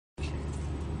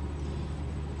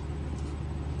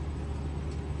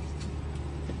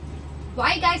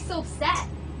Why are you guys so upset?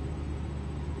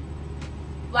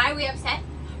 Why are we upset?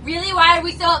 Really? Why are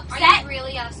we so upset? Are you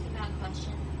really asking that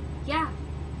question? Yeah.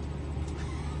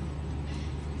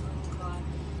 Oh, God.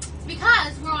 It's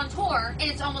because we're on tour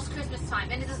and it's almost Christmas time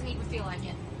and it doesn't even feel like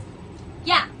it.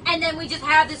 Yeah, and then we just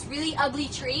have this really ugly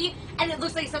tree and it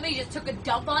looks like somebody just took a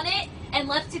dump on it and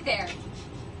left it there.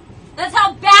 That's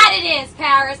how bad it is,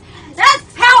 Paris.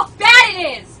 That's how bad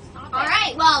it is. Not All bad,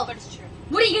 right, well, but it's true.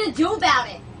 what are you going to do about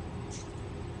it?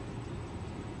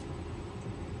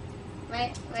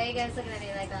 Why are you guys looking at me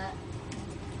like that?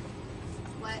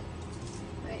 What?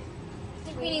 Wait. I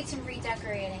think we need some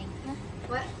redecorating.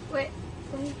 What? Wait.